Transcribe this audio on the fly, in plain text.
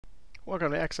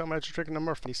Welcome to Excel Magic Trick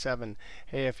number 57.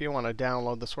 Hey, if you want to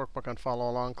download this workbook and follow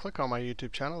along, click on my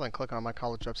YouTube channel, then click on my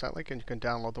college website link, and you can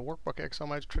download the workbook Excel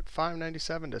Magic Trick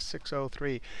 597 to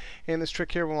 603. In this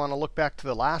trick here, we want to look back to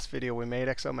the last video we made,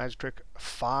 Excel Magic Trick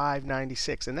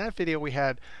 596. In that video, we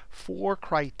had 4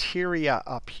 criteria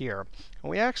up here. And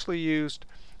we actually used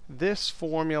this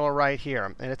formula right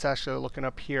here, and it's actually looking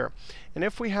up here. And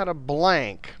if we had a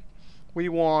blank, we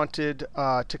wanted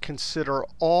to consider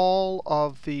all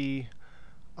of the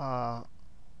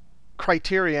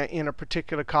criteria in a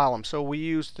particular column. So we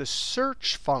used the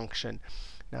search function.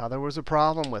 Now, there was a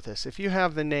problem with this. If you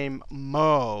have the name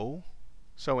Mo,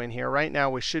 so in here right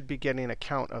now we should be getting a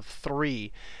count of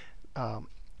 3.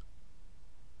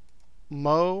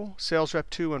 Mo, sales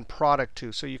rep 2, and product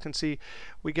 2. So you can see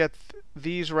we get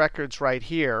these records right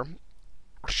here.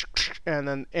 And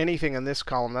then anything in this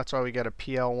column, that's why we get a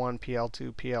PL1,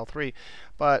 PL2, PL3.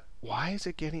 But why is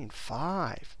it getting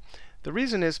 5? The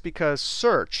reason is because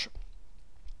search,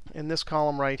 in this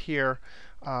column right here,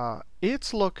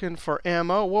 it's looking for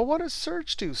MO. Well, what does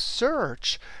search do?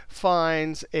 Search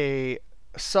finds a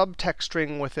subtext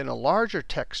string within a larger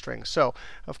text string. So,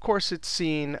 of course, it's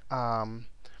seen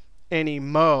any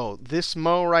Mo. This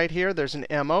Mo right here, there's an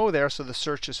MO there, so the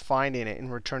search is finding it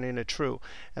and returning a true.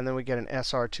 And then we get an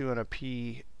SR2 and a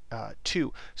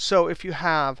P2. So if you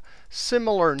have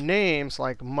similar names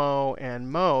like Mo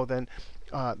and Mo, then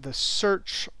the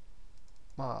search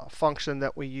function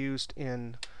that we used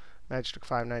in Magic Trick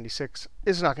 596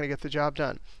 is not going to get the job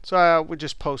done. So we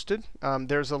just posted.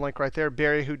 There's a link right there.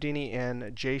 Barry Houdini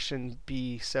and Jason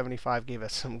B75 gave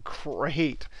us some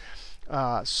great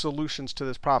solutions to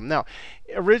this problem. Now,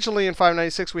 originally in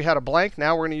 596 we had a blank.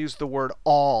 Now we're going to use the word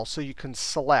all. So you can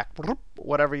select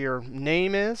whatever your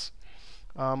name is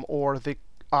or the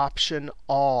option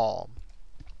all.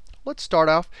 Let's start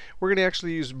off. We're going to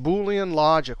actually use Boolean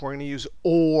logic. We're going to use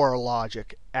OR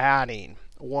logic, adding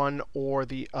one or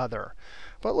the other.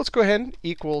 But let's go ahead and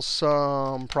equal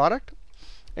SUMPRODUCT.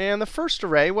 And the first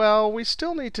array, well, we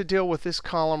still need to deal with this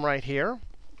column right here.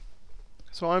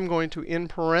 So I'm going to, in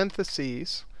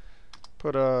parentheses,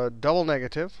 put a double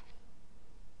negative,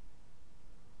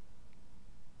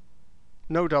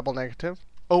 no double negative,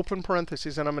 open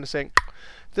parentheses, and I'm going to say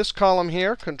this column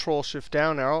here,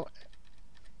 Control-Shift-Down arrow,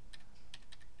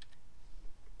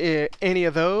 any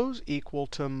of those equal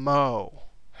to Mo.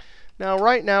 Now,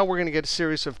 right now, we're going to get a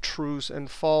series of trues and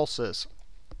falses.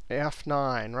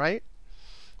 F9, right?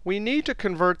 We need to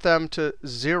convert them to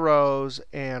zeros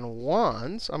and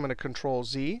ones. I'm going to Control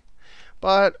Z.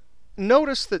 But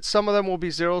notice that some of them will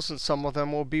be zeros and some of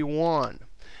them will be 1.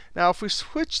 Now, if we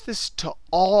switch this to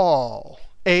all,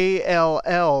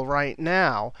 ALL right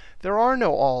now, there are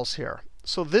no alls here.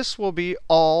 So this will be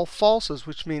all falses,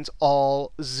 which means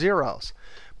all zeros.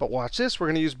 But watch this. We're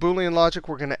going to use Boolean logic.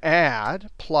 We're going to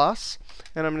add plus.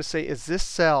 And I'm going to say, is this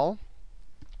cell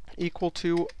equal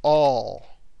to all?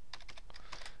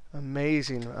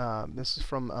 Amazing. This is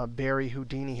from Barry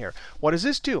Houdini here. What does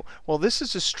this do? Well, this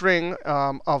is a string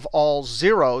of all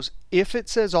zeros. If it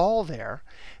says all there,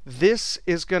 this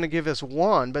is going to give us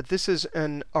 1. But this is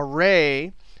an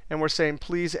array. And we're saying,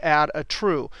 please add a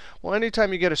true. Well,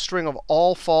 anytime you get a string of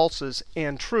all falses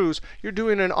and trues, you're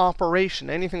doing an operation.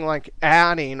 Anything like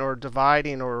adding or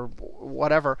dividing or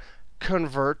whatever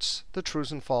converts the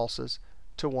trues and falses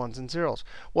to ones and zeros.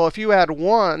 Well, if you add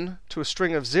 1 to a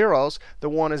string of zeros, the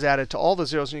 1 is added to all the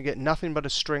zeros, and you get nothing but a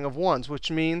string of ones,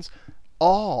 which means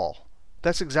all.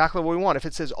 That's exactly what we want. If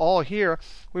it says all here,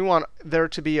 we want there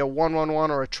to be a 1, 1, 1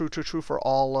 or a true, true, true for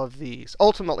all of these.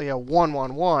 Ultimately, a 1,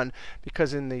 1, 1,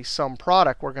 because in the sum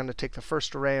product, we're going to take the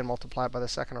first array and multiply it by the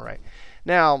second array.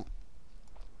 Now,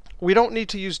 we don't need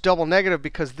to use double negative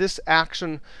because this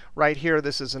action right here,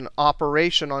 this is an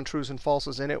operation on trues and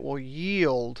falses, and it will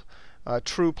yield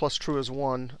true plus true is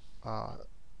 1.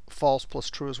 False plus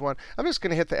true is 1. I'm just going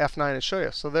to hit the F9 and show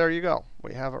you. So there you go.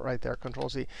 We have it right there, Control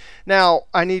Z. Now,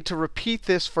 I need to repeat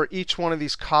this for each one of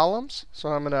these columns. So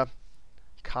I'm going to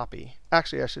copy.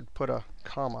 Actually, I should put a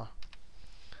comma.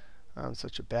 I'm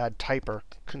such a bad typer.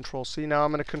 Control C. Now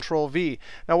I'm going to Control V.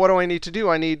 Now, what do I need to do?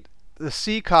 I need the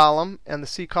C column and the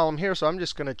C column here. So I'm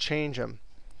just going to change them.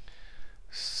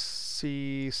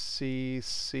 C, C,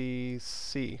 C,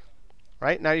 C.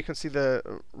 Right? Now you can see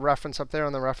the reference up there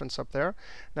and the reference up there.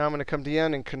 Now I'm going to come to the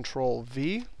end and Control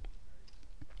V.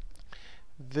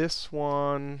 This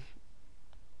one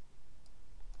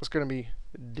is going to be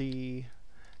D,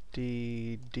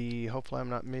 D, D. Hopefully I'm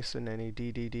not missing any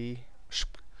D, D, D.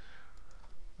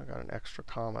 I got an extra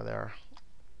comma there.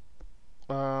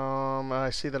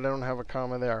 I see that I don't have a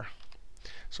comma there.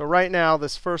 So right now,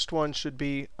 this first one should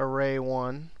be array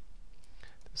 1.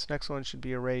 This next one should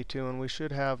be array 2, and we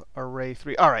should have array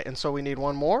 3. All right, and so we need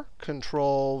one more.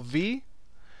 Control V.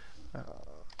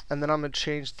 And then I'm going to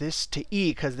change this to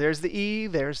E, because there's the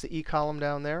E column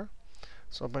down there.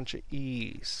 So a bunch of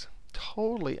E's.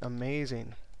 Totally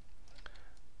amazing.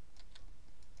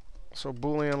 So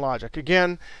Boolean logic.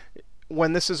 Again,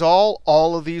 when this is all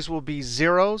of these will be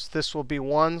zeros. This will be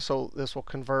 1, so this will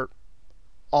convert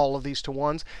all of these to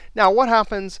 1s. Now, what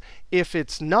happens if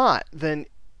it's not? Then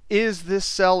is this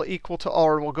cell equal to all?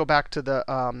 Or we'll go back to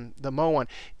the Mo one.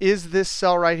 Is this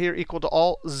cell right here equal to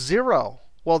all? 0.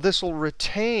 Well, this will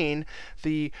retain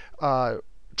the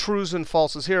trues and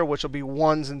falses here, which will be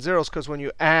 1s and 0s, because when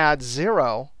you add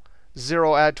 0,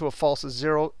 0 added to a false is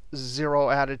 0. 0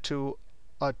 added to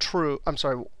a true,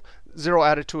 0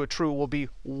 added to a true will be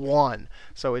 1.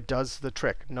 So it does the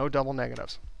trick. No double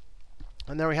negatives.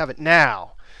 And there we have it.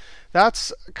 Now,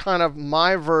 that's kind of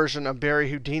my version of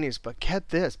Barry Houdini's. But get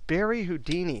this. Barry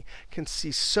Houdini can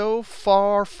see so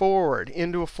far forward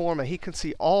into a formula. He can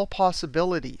see all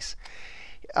possibilities.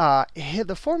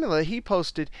 The formula that he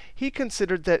posted, he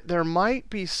considered that there might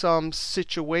be some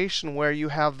situation where you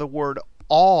have the word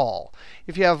all.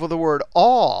 If you have the word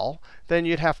all, then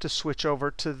you'd have to switch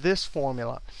over to this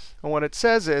formula. And what it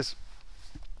says is,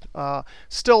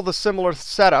 still the similar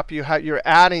setup. You're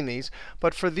adding these.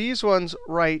 But for these ones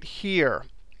right here,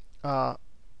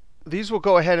 these will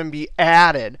go ahead and be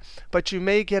added. But you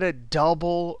may get a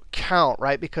double count,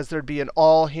 right? Because there'd be an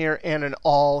all here and an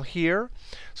all here.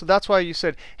 So that's why you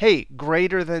said, hey,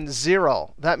 greater than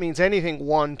 0. That means anything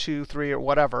 1, 2, 3, or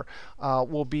whatever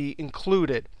will be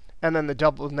included. And then the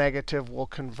double negative will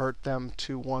convert them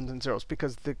to 1s and 0s.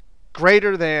 Because the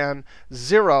greater than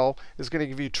 0 is going to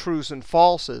give you trues and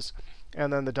falses.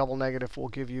 And then the double negative will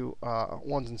give you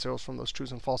 1s and 0s from those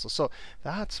trues and falses. So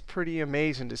that's pretty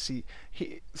amazing to see.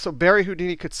 So Barry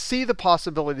Houdini could see the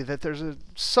possibility that there's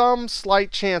some slight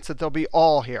chance that there'll be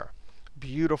all here.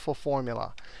 Beautiful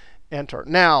formula. Enter.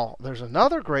 Now, there's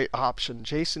another great option.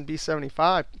 Jason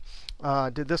B75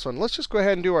 did this one. Let's just go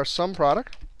ahead and do our sum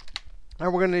product.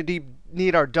 And we're going to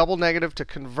need our double negative to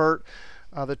convert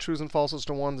the trues and falses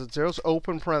to 1s and 0s.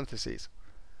 Open parentheses.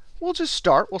 We'll just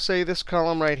start. We'll say this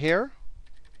column right here.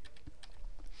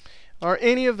 Are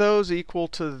any of those equal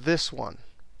to this one?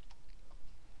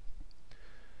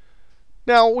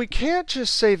 Now, we can't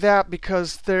just say that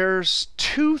because there's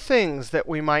two things that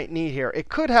we might need here. It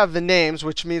could have the names,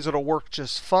 which means it'll work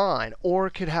just fine. Or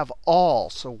it could have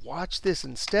all. So watch this.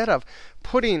 Instead of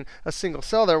putting a single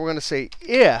cell there, we're going to say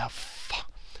if.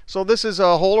 So this is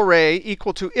a whole array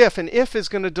equal to if. And if is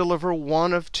going to deliver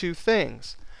one of two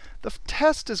things. The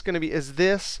test is going to be, is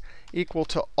this equal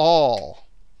to all?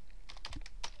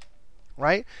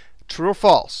 Right? True or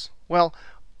false? Well,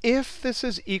 if this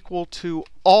is equal to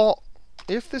all,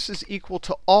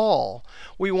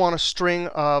 we want a string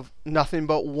of nothing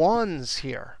but 1s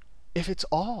here. If it's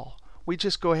all, we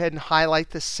just go ahead and highlight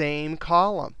the same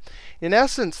column. In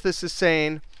essence, this is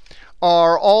saying,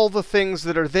 are all the things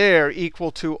that are there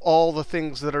equal to all the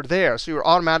things that are there? So you're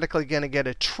automatically going to get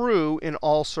a true in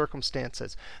all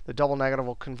circumstances. The double negative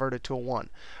will convert it to a 1.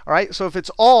 All right, so if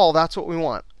it's all, that's what we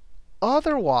want.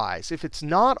 Otherwise, if it's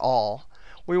not all,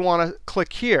 we want to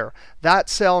click here. That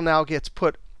cell now gets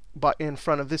put in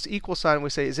front of this equal sign. We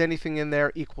say, is anything in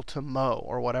there equal to Mo,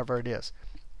 or whatever it is.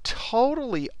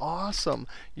 Totally awesome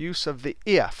use of the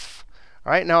if.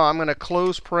 All right, now I'm going to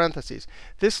close parentheses.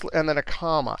 This and then a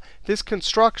comma. This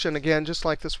construction, again, just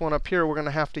like this one up here, we're going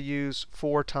to have to use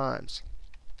 4 times.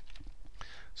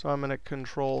 So I'm going to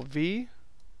Control V,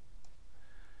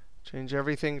 change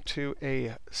everything to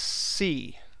a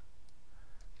C.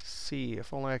 C.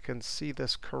 If only I can see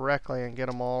this correctly and get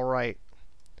them all right.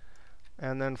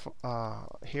 And then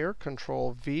here,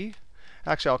 Control V.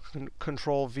 Actually, I'll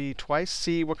Control V twice.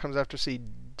 C, what comes after C?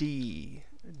 D.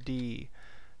 D.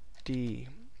 D.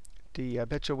 D. I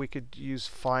bet you we could use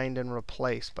find and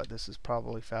replace, but this is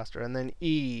probably faster. And then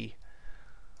E.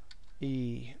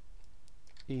 E.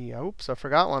 E. Oops, I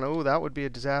forgot one. Oh, that would be a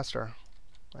disaster.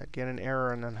 I'd get an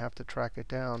error and then have to track it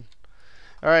down.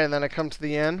 All right, and then I come to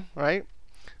the end, right?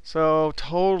 So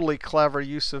totally clever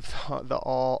use of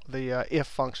the if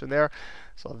function there.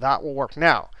 So that will work.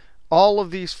 Now, all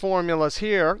of these formulas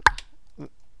here,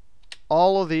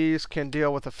 all of these can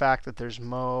deal with the fact that there's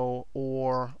Mo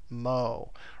or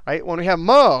Mo. Right? When we have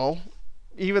Mo,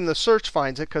 even the search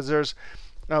finds it because there's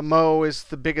Mo is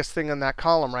the biggest thing in that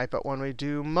column, right? But when we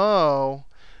do Mo,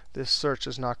 this search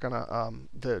is not going to,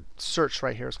 the search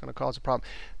right here is going to cause a problem.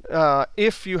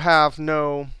 If you have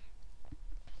no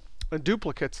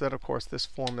duplicates, then of course this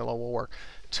formula will work.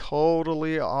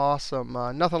 Totally awesome.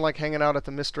 Nothing like hanging out at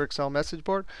the Mr. Excel message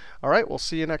board. All right, we'll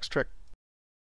see you next trick.